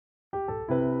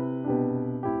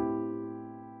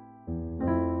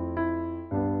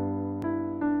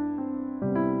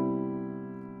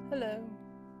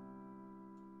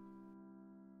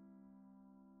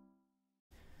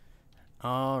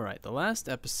Alright, the last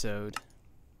episode,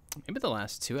 maybe the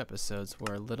last two episodes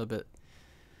were a little bit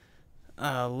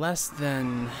less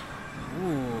than,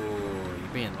 ooh,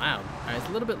 you're being loud. Alright, it's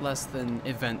a little bit less than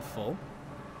eventful,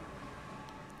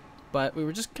 but we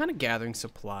were just kind of gathering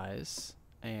supplies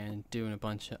and doing a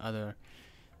bunch of other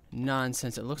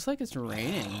nonsense. It looks like it's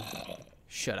raining.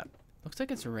 Shut up. Looks like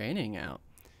it's raining out,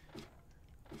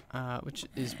 which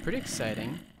is pretty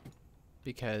exciting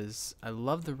because I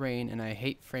love the rain and I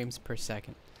hate frames per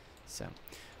second. So,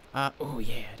 oh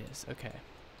yeah, it is. Okay.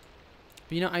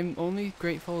 But you know, I'm only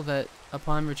grateful that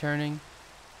upon returning,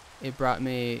 it brought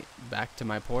me back to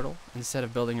my portal instead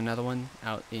of building another one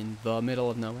out in the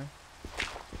middle of nowhere.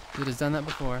 It has done that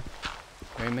before,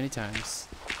 very many times.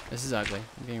 This is ugly.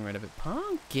 I'm getting rid of it.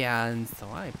 Pumpkins.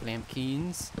 Why,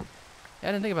 blampkins? Yeah,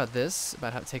 I didn't think about this,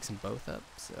 about how it takes them both up,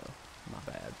 so not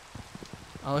bad.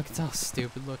 Oh, look, it's all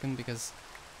stupid looking because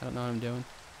I don't know what I'm doing.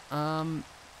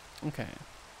 Okay.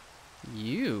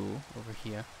 You over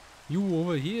here. You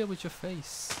over here with your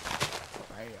face.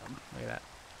 Bam. Look at that.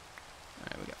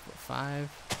 Alright, we got 5.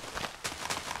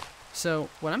 So,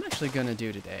 what I'm actually going to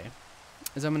do today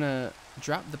is I'm going to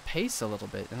drop the pace a little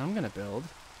bit, and I'm going to build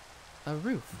a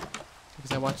roof.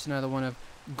 Because I watched another one of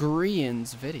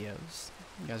Grian's videos.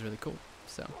 The guy's really cool.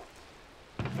 So,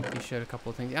 he showed a couple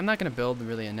of things. I'm not going to build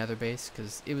really a nether base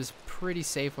because it was pretty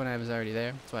safe when I was already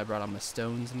there. That's why I brought all my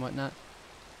stones and whatnot.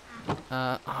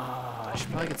 I should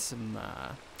probably get some,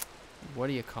 what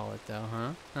do you call it though,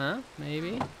 huh? Huh?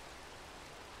 Maybe?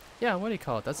 Yeah, what do you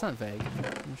call it? That's not vague.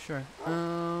 I'm sure.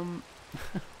 Some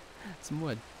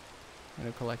wood. I'm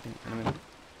gonna collecting. I'm gonna,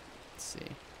 let's see.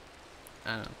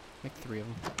 I don't know. Make 3 of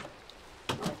them.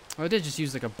 Oh, I did just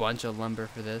use like a bunch of lumber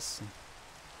for this.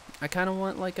 I kind of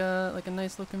want like a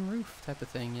nice looking roof type of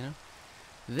thing, you know.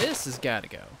 This has got to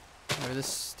go. Whatever this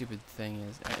stupid thing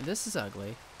is. This is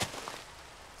ugly.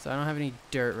 So I don't have any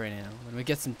dirt right now. When we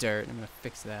get some dirt, I'm gonna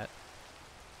fix that.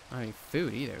 I don't have any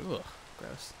food either. Ugh,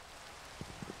 gross.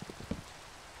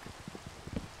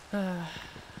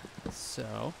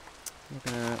 So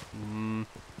we're gonna.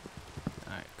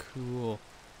 All right, cool.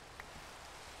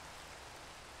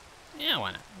 Yeah,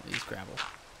 why not? We'll use gravel.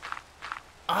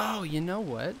 Oh, you know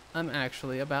what? I'm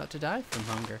actually about to die from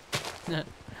hunger.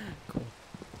 Cool.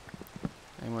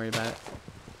 I ain't worried about it.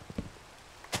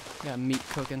 Got meat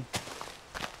cooking.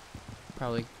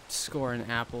 Probably score an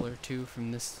apple or 2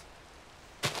 from this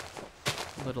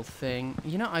little thing.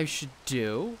 You know, I should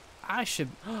do. I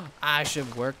should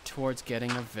work towards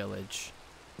getting a village,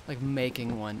 like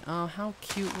making one. Oh, how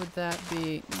cute would that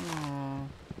be? Aww.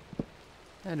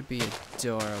 That'd be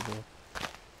adorable.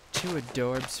 2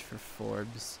 adorbs for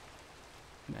Forbes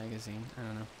magazine. I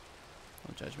don't know.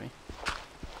 Don't judge me.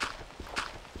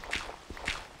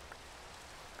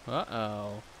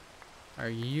 Uh-oh. Are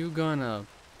you gonna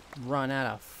run out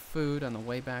of food on the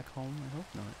way back home? I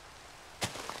hope not.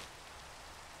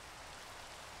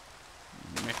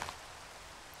 Meh.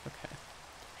 Okay.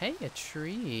 Hey, a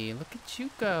tree. Look at you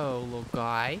go, little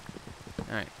guy.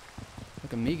 Alright.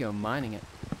 Look at me go mining it.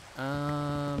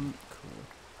 Cool.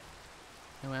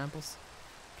 No apples?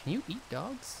 Can you eat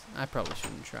dogs? I probably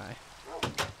shouldn't try. Do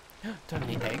I have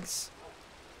any eggs?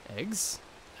 Eggs?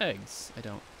 Eggs. I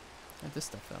don't. I have this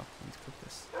stuff though. Let's cook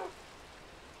this.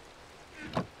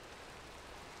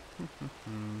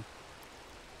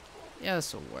 Yeah,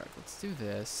 this will work. Let's do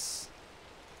this.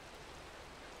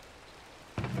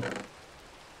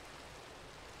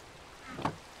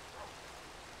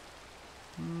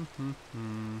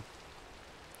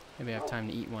 Maybe I have time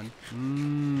to eat one.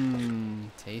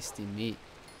 Tasty meat.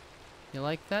 You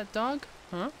like that, dog?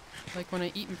 Huh? Like when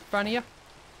I eat in front of you?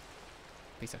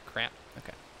 Piece of crap.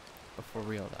 Okay. But for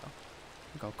real though.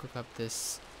 I'm gonna cook up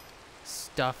this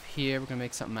stuff here. We're gonna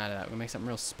make something out of that. We're gonna make something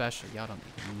real special. Y'all don't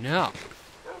even know.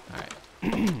 Alright.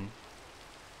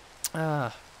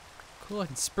 Cool, I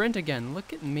can sprint again.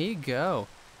 Look at me go.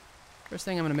 First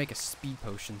thing, I'm gonna make a speed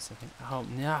potion. So oh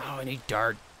no, I need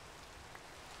dirt.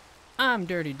 I'm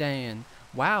Dirty Dan.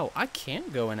 Wow, I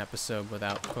can't go an episode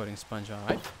without quoting SpongeBob.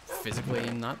 I physically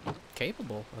am not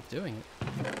capable of doing it.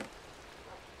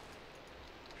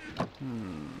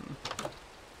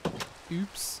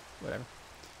 Oops. Whatever.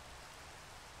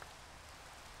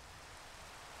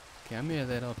 Come here,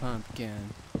 little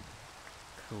pumpkin.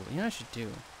 Cool. You know what I should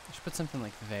do? I should put something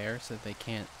like there so that they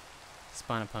can't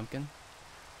spawn a pumpkin.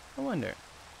 I wonder.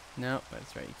 No,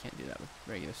 that's right. You can't do that with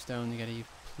regular stone. You gotta use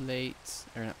plates.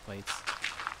 Or not plates.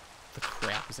 The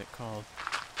crap is it called?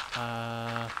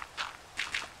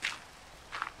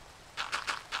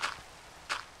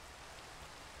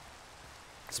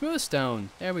 Smooth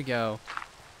stone. There we go.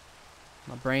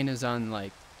 My brain is on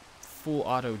like full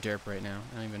auto derp right now.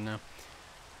 I don't even know.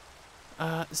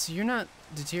 So you're not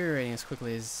deteriorating as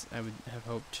quickly as I would have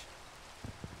hoped.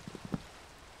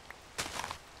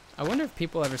 I wonder if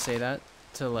people ever say that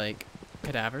to, like,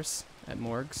 cadavers at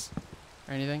morgues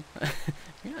or anything.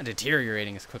 You're not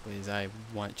deteriorating as quickly as I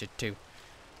want you to.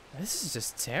 This is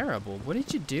just terrible. What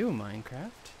did you do,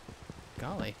 Minecraft?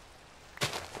 Golly.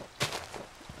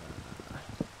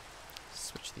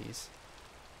 Switch these.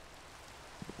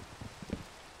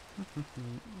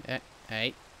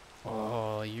 Hey.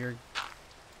 Oh, you're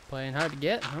playing hard to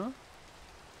get, huh?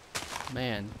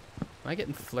 Man, am I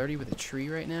getting flirty with a tree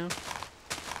right now?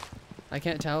 I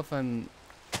can't tell if I'm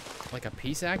like a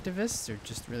peace activist or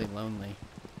just really lonely.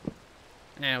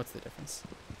 Nah, what's the difference?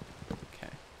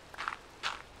 Okay.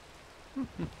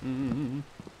 You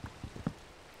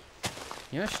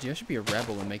know what I should do? I should be a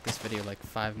rebel and make this video like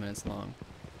 5 minutes long.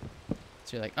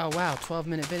 So you're like, oh wow,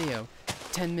 12-minute video,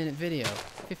 10-minute video,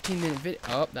 15-minute video.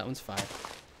 Oh, that one's 5.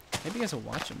 Maybe you guys will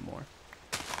watch them more.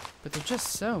 But they're just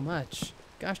so much.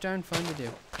 Gosh darn fun to do.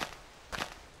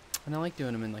 And I like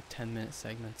doing them in like 10-minute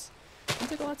segments. It doesn't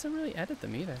take a lot to really edit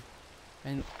them either.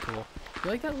 And cool.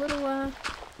 You like that little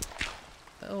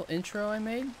intro I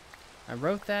made? I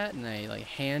wrote that and I like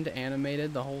hand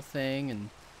animated the whole thing, and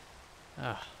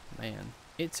oh man,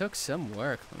 it took some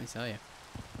work, let me tell you.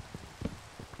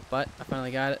 But I finally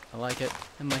got it. I like it.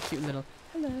 And my cute little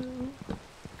hello.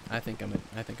 I think I'm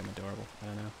adorable. I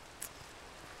don't know.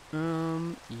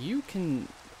 You can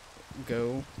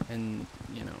go and,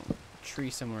 you know, tree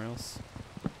somewhere else.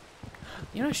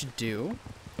 You know what I should do?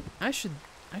 I should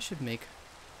make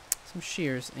some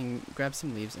shears and grab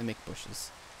some leaves and make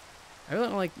bushes. I really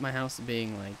don't like my house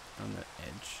being like on the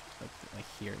edge, like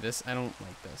here. This, I don't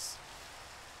like this.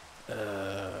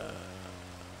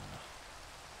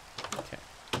 Okay.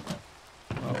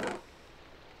 Oh,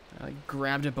 I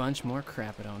grabbed a bunch more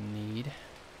crap I don't need.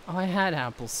 Oh, I had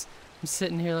apples. I'm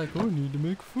sitting here like, oh, I need to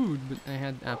make food, but I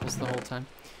had apples the whole time.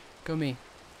 Go me.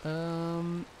 Go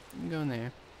in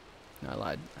there. No, I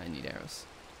lied. I need arrows.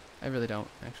 I really don't,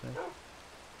 actually.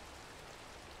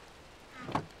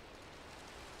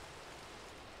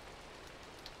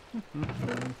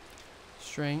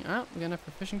 String. Oh, we got enough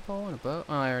for a fishing pole and a bow.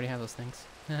 Oh, I already have those things.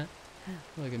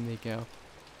 Look at me go.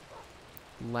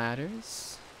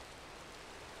 Ladders.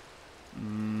 What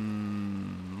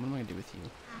am I gonna do with you?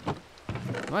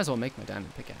 Might as well make my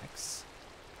diamond pickaxe.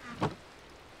 I'm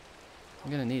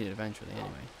gonna need it eventually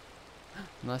anyway.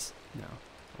 Unless, no,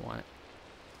 I want it.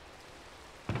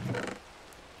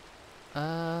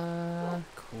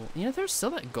 Cool. You know, there's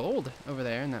still that gold over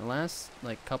there in that last,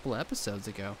 like, couple episodes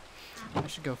ago. I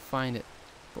should go find it.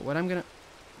 But what I'm gonna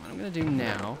do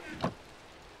now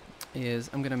is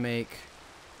I'm gonna make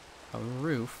a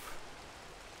roof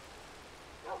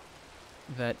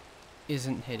that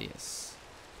isn't hideous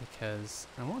because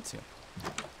I want to.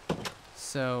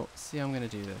 So, see how I'm gonna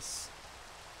do this.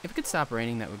 If it could stop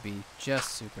raining, that would be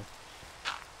just super.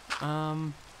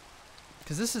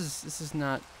 Because this is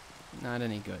not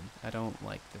any good. I don't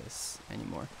like this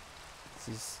anymore. This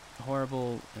is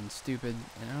horrible and stupid,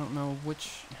 and I don't know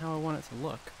how I want it to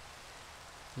look.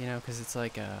 You know, because it's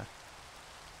like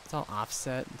it's all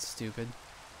offset and stupid.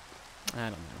 I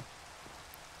don't know.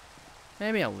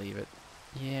 Maybe I'll leave it.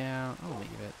 Yeah, I'll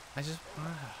leave it. I just,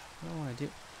 what do I want to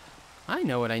do? I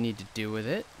know what I need to do with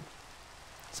it.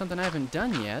 Something I haven't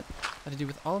done yet. Got to do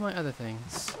with all of my other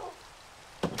things.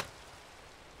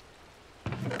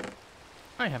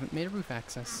 I haven't made a roof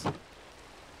access.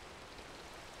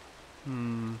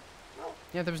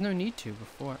 Yeah, there was no need to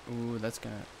before. Ooh, that's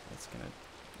gonna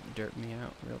dirt me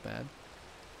out real bad.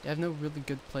 I have no really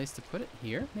good place to put it.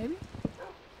 Here, maybe?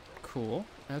 Cool.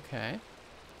 Okay.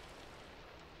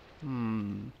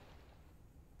 Oh,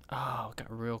 it got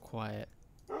real quiet.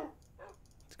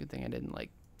 It's a good thing I didn't,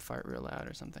 like, fart real loud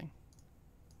or something.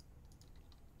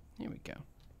 Here we go.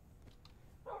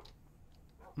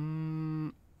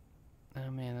 Oh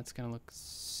man, that's gonna look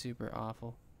super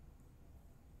awful.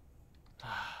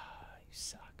 Ah, you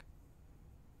suck.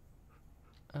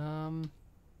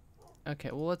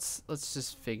 Okay, well let's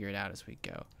just figure it out as we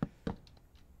go.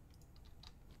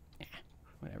 Yeah,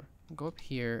 whatever. We'll go up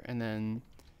here and then,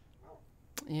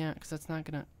 yeah, because that's not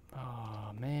gonna.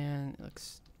 Oh man, it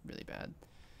looks really bad.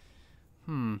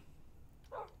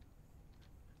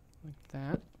 Like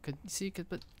that. Could see,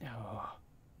 but oh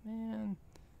man.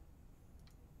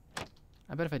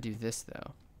 I bet if I do this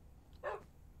though.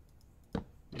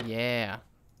 Yeah,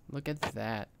 look at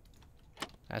that.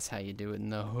 That's how you do it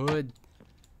in the hood,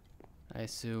 I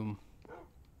assume.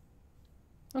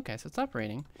 Okay, so it's not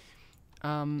raining.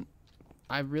 I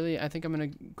think I'm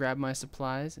gonna grab my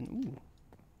supplies and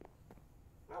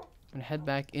I'm gonna head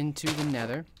back into the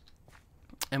Nether.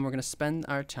 And we're going to spend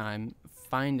our time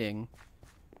finding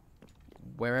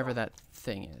wherever that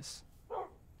thing is.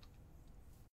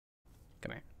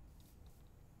 Come here.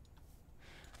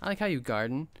 I like how you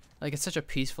garden. Like, it's such a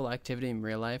peaceful activity in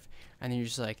real life. And then you're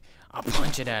just like, I'll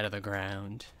punch it out of the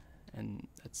ground. And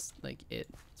that's, like, it.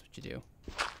 That's what you do.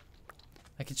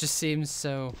 Like, it just seems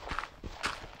so...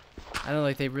 I don't know,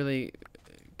 like, they really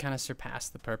kind of surpass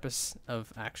the purpose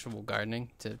of actual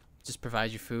gardening to just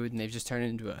provide you food. And they've just turned it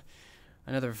into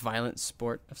another violent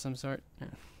sport of some sort. Yeah,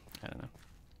 I don't know.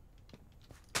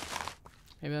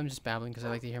 Maybe I'm just babbling because I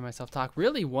like to hear myself talk.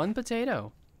 Really? 1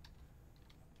 potato?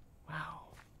 Wow.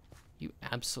 You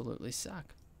absolutely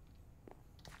suck.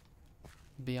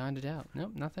 Beyond a doubt.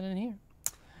 Nope, nothing in here.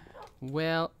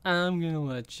 Well, I'm going to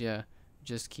let you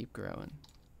just keep growing.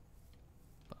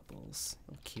 Bubbles.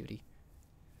 Little cutie.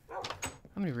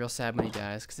 I'm going to be real sad when he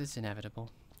dies because it's inevitable.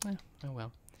 Oh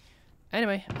well.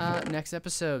 Anyway, next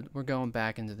episode, we're going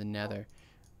back into the nether.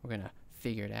 We're going to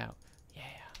figure it out.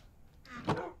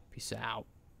 Yeah. Peace out.